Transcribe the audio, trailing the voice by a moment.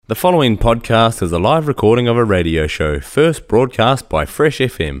The following podcast is a live recording of a radio show first broadcast by Fresh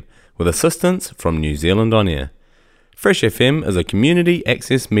FM with assistance from New Zealand On Air. Fresh FM is a community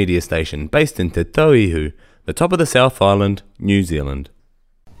access media station based in Te Tauihu, the top of the South Island, New Zealand.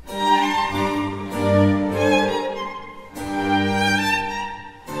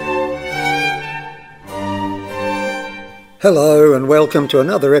 Hello and welcome to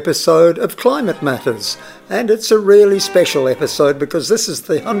another episode of Climate Matters, and it's a really special episode because this is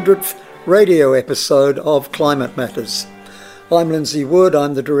the 100th radio episode of Climate Matters. I'm Lindsay Wood,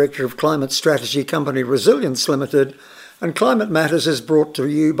 I'm the Director of Climate Strategy Company Resilience Limited, and Climate Matters is brought to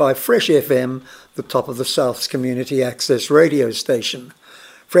you by Fresh FM, the top of the South's community access radio station.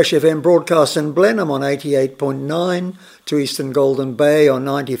 Fresh FM broadcasts in Blenheim on 88.9, to Eastern Golden Bay on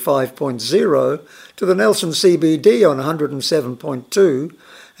 95.0, to the Nelson CBD on 107.2,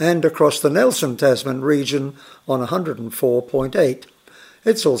 and across the Nelson Tasman region on 104.8.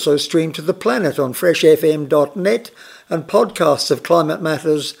 It's also streamed to the planet on freshfm.net, and podcasts of Climate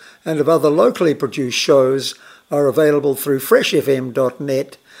Matters and of other locally produced shows are available through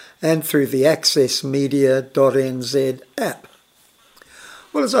freshfm.net and through the accessmedia.nz app.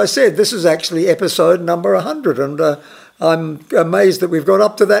 Well, as I said, this is actually episode number 100, and I'm amazed that we've got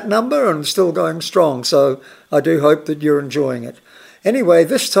up to that number and still going strong, so I do hope that you're enjoying it. Anyway,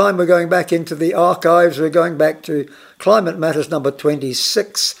 this time we're going back into the archives. We're going back to Climate Matters number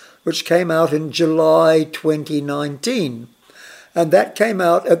 26, which came out in July 2019. And that came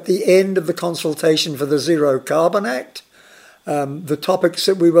out at the end of the consultation for the Zero Carbon Act. The topics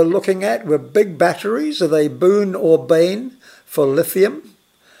that we were looking at were big batteries. Are they boon or bane for lithium?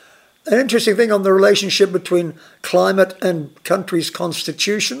 An interesting thing on the relationship between climate and countries'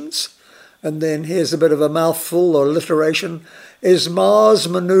 constitutions. And then here's a bit of a mouthful or alliteration. Is Mars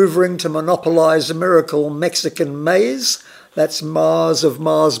manoeuvring to monopolise a miracle Mexican maize? That's Mars of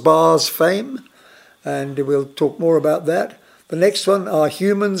Mars Bars fame. And we'll talk more about that. The next one, are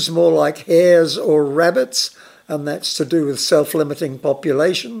humans more like hares or rabbits? And that's to do with self-limiting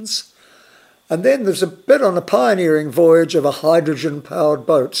populations. And then there's a bit on a pioneering voyage of a hydrogen-powered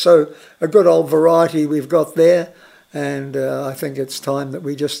boat. So a good old variety we've got there. And I think it's time that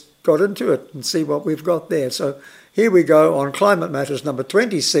we just got into it and see what we've got there. So here we go on Climate Matters number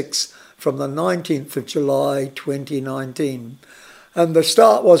 26 from the 19th of July 2019. And the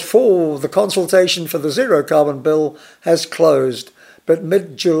start was for the consultation for the Zero Carbon Bill has closed. But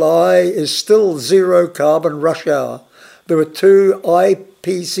mid-July is still Zero Carbon Rush Hour. There were two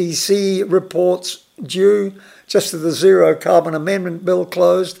IPCC reports due just as the Zero Carbon Amendment Bill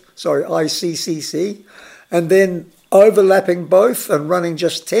closed, ICCC, and then overlapping both and running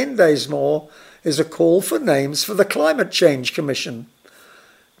just 10 days more is a call for names for the Climate Change Commission.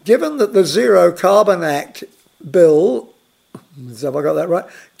 Given that the Zero Carbon Act Bill, have I got that right?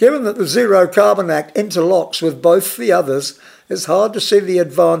 Given that the Zero Carbon Act interlocks with both the others, it's hard to see the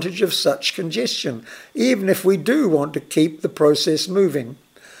advantage of such congestion, even if we do want to keep the process moving.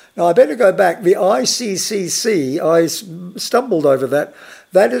 Now, I better go back. The ICCC, I stumbled over that.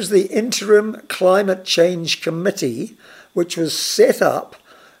 That is the Interim Climate Change Committee, which was set up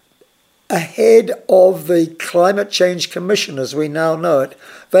ahead of the Climate Change Commission, as we now know it.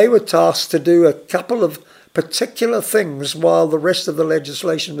 They were tasked to do a couple of particular things while the rest of the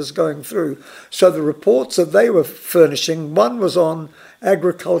legislation was going through. So the reports that they were furnishing, one was on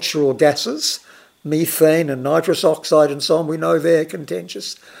agricultural gases, methane and nitrous oxide and so on. We know they're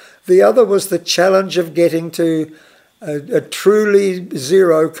contentious. The other was the challenge of getting to a truly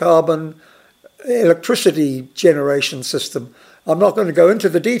zero carbon electricity generation system. I'm not going to go into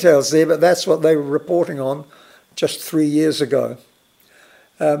the details there, but that's what they were reporting on just 3 years ago.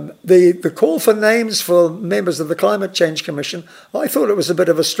 The call for names for members of the Climate Change Commission, I thought it was a bit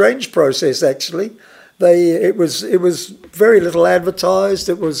of a strange process, actually. It was very little advertised.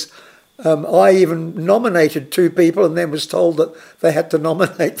 It was I even nominated two people and then was told that they had to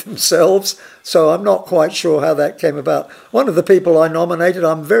nominate themselves. So I'm not quite sure how that came about. One of the people I nominated,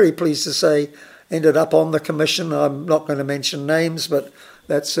 I'm very pleased to say, ended up on the commission. I'm not going to mention names, but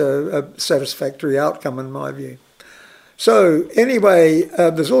that's a satisfactory outcome in my view. So anyway,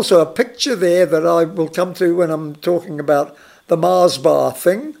 there's also a picture there that I will come to when I'm talking about the Mars bar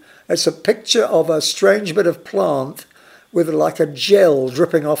thing. It's a picture of a strange bit of plant with like a gel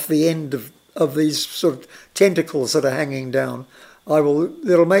dripping off the end of these sort of tentacles that are hanging down.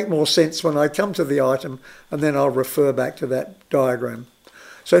 It'll make more sense when I come to the item, and then I'll refer back to that diagram.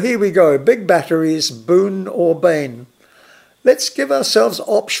 So here we go, big batteries, boon or bane. Let's give ourselves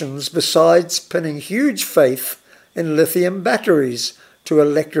options besides pinning huge faith in lithium batteries to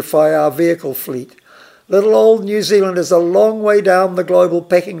electrify our vehicle fleet. Little old New Zealand is a long way down the global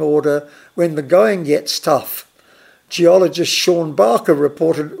pecking order when the going gets tough. Geologist Sean Barker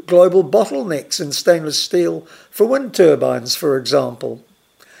reported global bottlenecks in stainless steel for wind turbines, for example.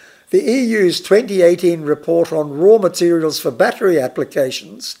 The EU's 2018 report on raw materials for battery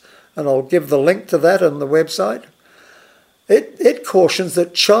applications, and I'll give the link to that on the website, it cautions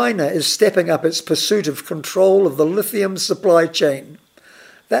that China is stepping up its pursuit of control of the lithium supply chain.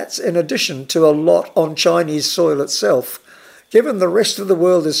 That's in addition to a lot on Chinese soil itself. Given the rest of the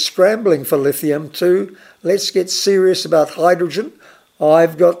world is scrambling for lithium too, let's get serious about hydrogen.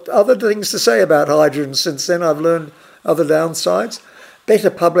 I've got other things to say about hydrogen since then. I've learned other downsides. Better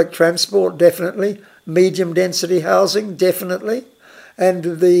public transport, definitely. Medium density housing, definitely. And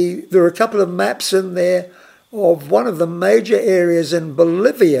there are a couple of maps in there of one of the major areas in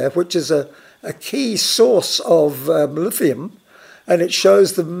Bolivia, which is a key source of lithium, and it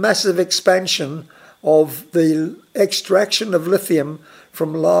shows the massive expansion of the extraction of lithium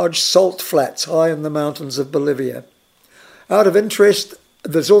from large salt flats high in the mountains of Bolivia. Out of interest,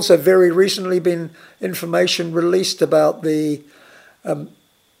 there's also very recently been information released about the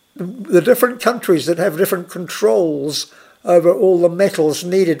different countries that have different controls over all the metals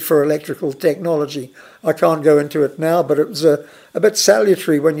needed for electrical technology. I can't go into it now, but it was a bit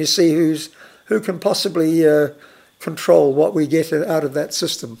salutary when you see who can possibly control what we get out of that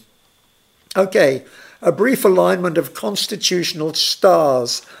system. Okay, a brief alignment of constitutional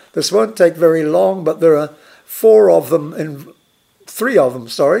stars. This won't take very long, but there are three of them,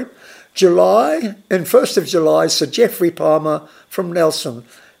 July, in 1st of July, Sir Geoffrey Palmer from Nelson.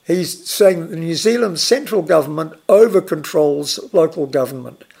 He's saying that New Zealand's central government over-controls local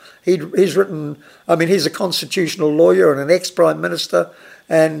government. He's written, he's a constitutional lawyer and an ex-prime minister,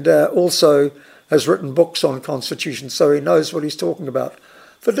 and also has written books on constitution, so he knows what he's talking about.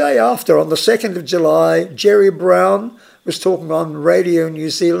 The day after, on the 2nd of July, Jerry Brown was talking on Radio New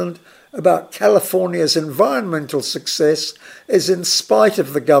Zealand about California's environmental success is in spite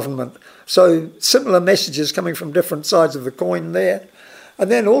of the government. So similar messages coming from different sides of the coin there.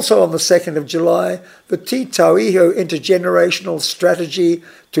 And then also on the 2nd of July, the Te Tauiho Intergenerational Strategy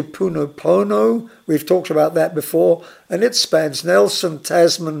to Punopono. We've talked about that before, and it spans Nelson,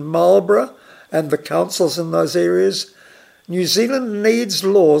 Tasman, Marlborough, and the councils in those areas. New Zealand needs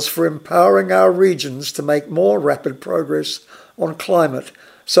laws for empowering our regions to make more rapid progress on climate.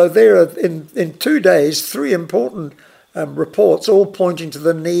 So there are, in 2 days, 3 important reports, all pointing to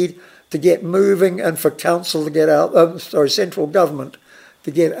the need to get moving and for council to get out, central government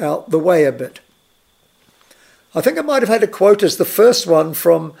to get out the way a bit. I think I might have had a quote as the first one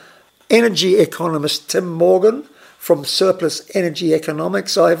from energy economist Tim Morgan from Surplus Energy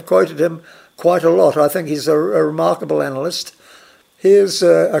Economics. I have quoted him quite a lot. I think he's a remarkable analyst. Here's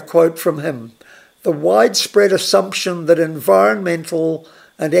a quote from him. The widespread assumption that environmental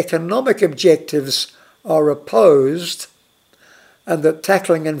and economic objectives are opposed and that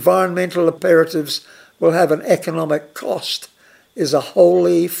tackling environmental imperatives will have an economic cost is a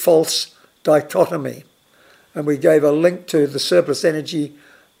wholly false dichotomy. And we gave a link to the Surplus Energy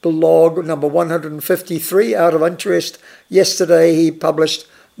blog, number 153, out of interest. Yesterday he published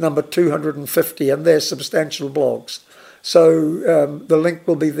number 250, and they're substantial blogs. So the link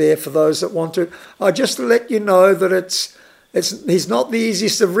will be there for those that want to. Just to let you know that he's not the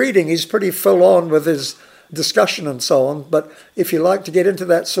easiest of reading. He's pretty full on with his discussion and so on. But if you like to get into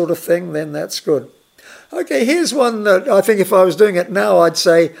that sort of thing, then that's good. Okay, here's one that I think if I was doing it now, I'd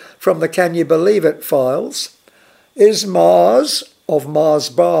say from the Can You Believe It files. Is Mars, of Mars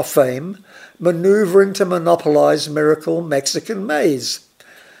Bar fame, manoeuvring to monopolize miracle Mexican maize?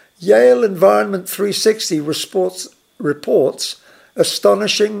 Yale Environment 360 reports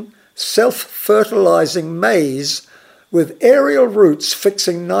astonishing self-fertilizing maize with aerial roots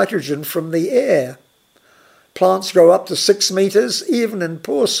fixing nitrogen from the air. Plants grow up to 6 meters, even in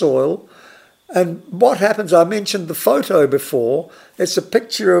poor soil. And what happens, I mentioned the photo before, it's a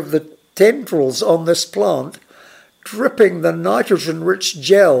picture of the tendrils on this plant dripping the nitrogen-rich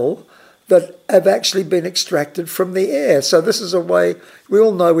gel that have actually been extracted from the air. So this is a way, we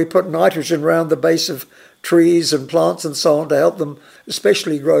all know we put nitrogen around the base of trees and plants and so on to help them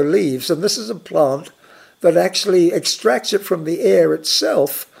especially grow leaves. And this is a plant that actually extracts it from the air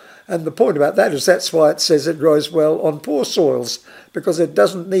itself. And the point about that is that's why it says it grows well on poor soils, because it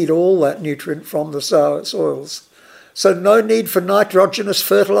doesn't need all that nutrient from the soils. So no need for nitrogenous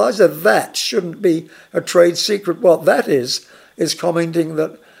fertilizer. That shouldn't be a trade secret. What that is commenting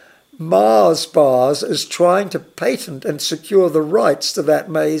that Mars Bars is trying to patent and secure the rights to that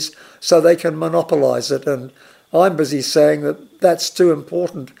maize so they can monopolize it. And I'm busy saying that that's too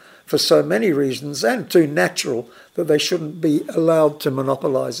important for so many reasons, and too natural that they shouldn't be allowed to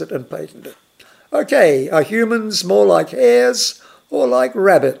monopolise it and patent it. Okay, are humans more like hares or like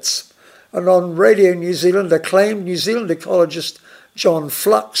rabbits? And on Radio New Zealand, acclaimed New Zealand ecologist John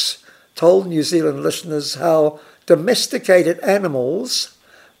Flux told New Zealand listeners how domesticated animals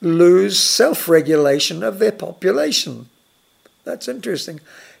lose self-regulation of their population. That's interesting.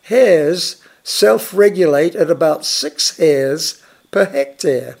 Hares self-regulate at about 6 hares per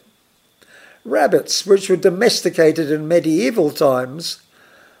hectare. Rabbits, which were domesticated in medieval times,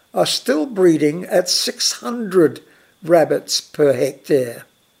 are still breeding at 600 rabbits per hectare.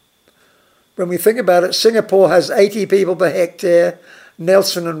 When we think about it, Singapore has 80 people per hectare,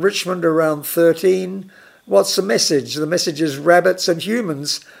 Nelson and Richmond around 13. What's the message? The message is rabbits and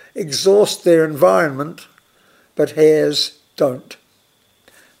humans exhaust their environment, but hares don't.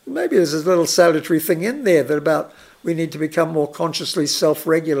 Maybe there's a little salutary thing in there that about we need to become more consciously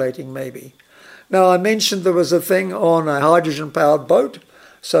self-regulating maybe. Now, I mentioned there was a thing on a hydrogen-powered boat,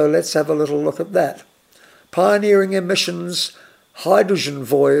 so let's have a little look at that. Pioneering Emissions Hydrogen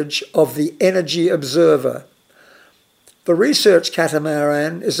Voyage of the Energy Observer. The research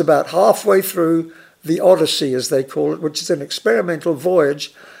catamaran is about halfway through the Odyssey, as they call it, which is an experimental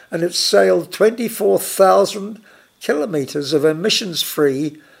voyage, and it's sailed 24,000 kilometres of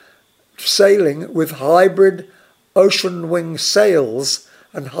emissions-free sailing with hybrid ocean wing sails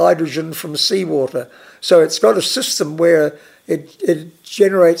and hydrogen from seawater. So it's got a system where it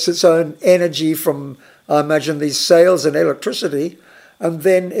generates its own energy from, I imagine, these sails and electricity, and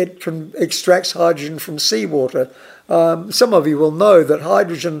then it extracts hydrogen from seawater. Some of you will know that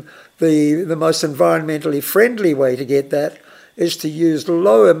hydrogen, the most environmentally friendly way to get that is to use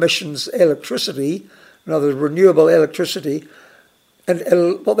low emissions electricity, in other words, renewable electricity,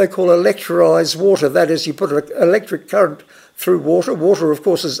 and what they call electrolyzed water. That is, you put an electric current through water. Water, of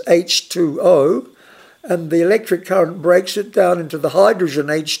course, is H2O, and the electric current breaks it down into the hydrogen,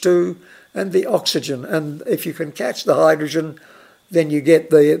 H2, and the oxygen. And if you can catch the hydrogen, then you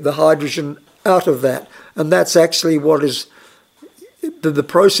get the hydrogen out of that. And that's actually what is the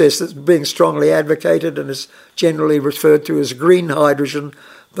process that's being strongly advocated and is generally referred to as green hydrogen,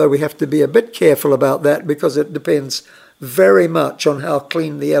 though we have to be a bit careful about that because it depends very much on how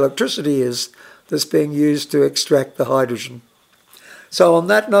clean the electricity is that's being used to extract the hydrogen. So on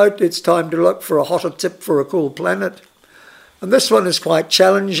that note, it's time to look for a hotter tip for a cool planet. And this one is quite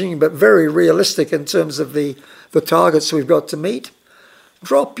challenging but very realistic in terms of the targets we've got to meet.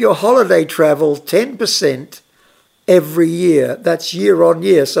 Drop your holiday travel 10% every year. That's year on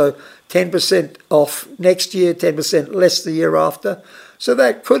year. So 10% off next year, 10% less the year after. So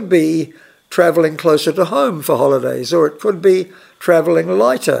that could be travelling closer to home for holidays, or it could be travelling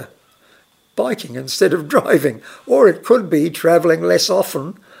lighter, biking instead of driving, or it could be travelling less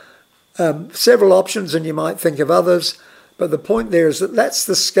often. Several options, and you might think of others, but the point there is that that's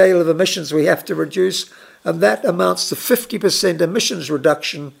the scale of emissions we have to reduce, and that amounts to 50% emissions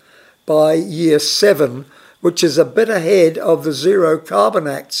reduction by year 7, which is a bit ahead of the Zero Carbon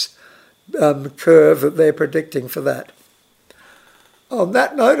Act's curve that they're predicting for that. On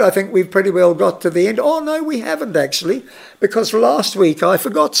that note, I think we've pretty well got to the end. Oh, no, we haven't actually, because last week I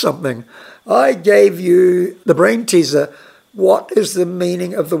forgot something. I gave you the brain teaser, what is the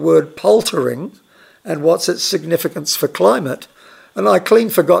meaning of the word poultering and what's its significance for climate? And I clean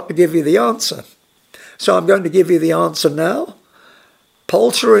forgot to give you the answer. So I'm going to give you the answer now.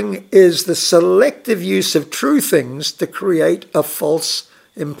 Poultering is the selective use of true things to create a false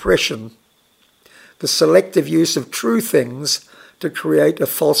impression. The selective use of true things to create a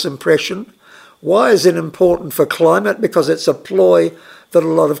false impression. Why is it important for climate? Because it's a ploy that a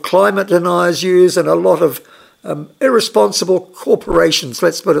lot of climate deniers use and a lot of irresponsible corporations,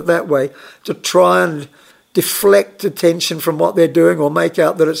 let's put it that way, to try and deflect attention from what they're doing or make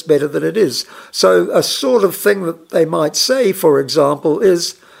out that it's better than it is. So a sort of thing that they might say, for example,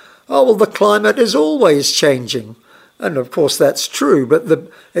 is, oh, well, the climate is always changing. And of course that's true,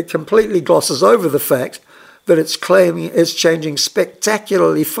 but it completely glosses over the fact that it's claiming it's changing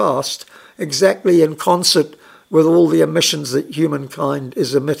spectacularly fast, exactly in concert with all the emissions that humankind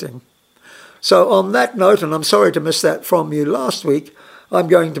is emitting. So on that note, and I'm sorry to miss that from you last week, I'm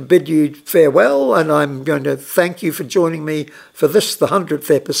going to bid you farewell, and I'm going to thank you for joining me for this, the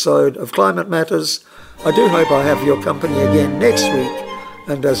 100th episode of Climate Matters. I do hope I have your company again next week,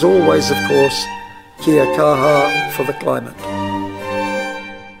 and as always, of course, kia kaha for the climate.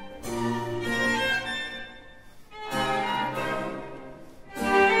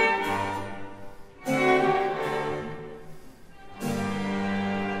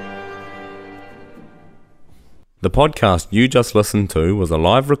 The podcast you just listened to was a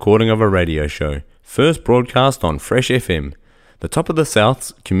live recording of a radio show, first broadcast on Fresh FM, the top of the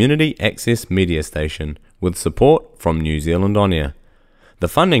South's community access media station, with support from New Zealand On Air. The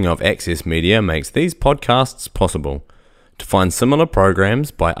funding of Access Media makes these podcasts possible. To find similar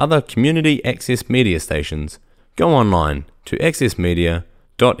programs by other community access media stations, go online to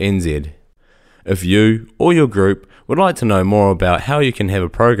accessmedia.nz. If you or your group would like to know more about how you can have a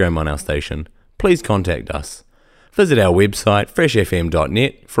program on our station, please contact us. Visit our website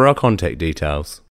freshfm.net for our contact details.